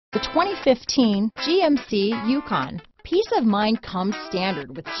The 2015 GMC Yukon. Peace of mind comes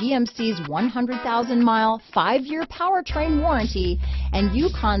standard with GMC's 100,000-mile, 5-year powertrain warranty and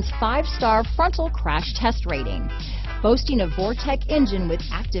Yukon's 5-star frontal crash test rating. Boasting a Vortec engine with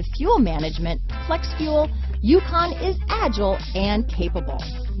active fuel management, flex fuel, Yukon is agile and capable.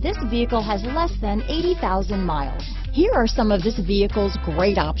 This vehicle has less than 80,000 miles. Here are some of this vehicle's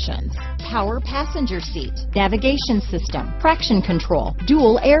great options: power passenger seat, navigation system, traction control,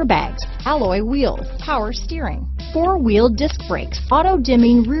 dual airbags, alloy wheels, power steering, 4-wheel disc brakes,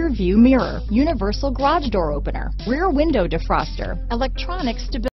 auto-dimming rear view mirror, universal garage door opener, rear window defroster, electronic stability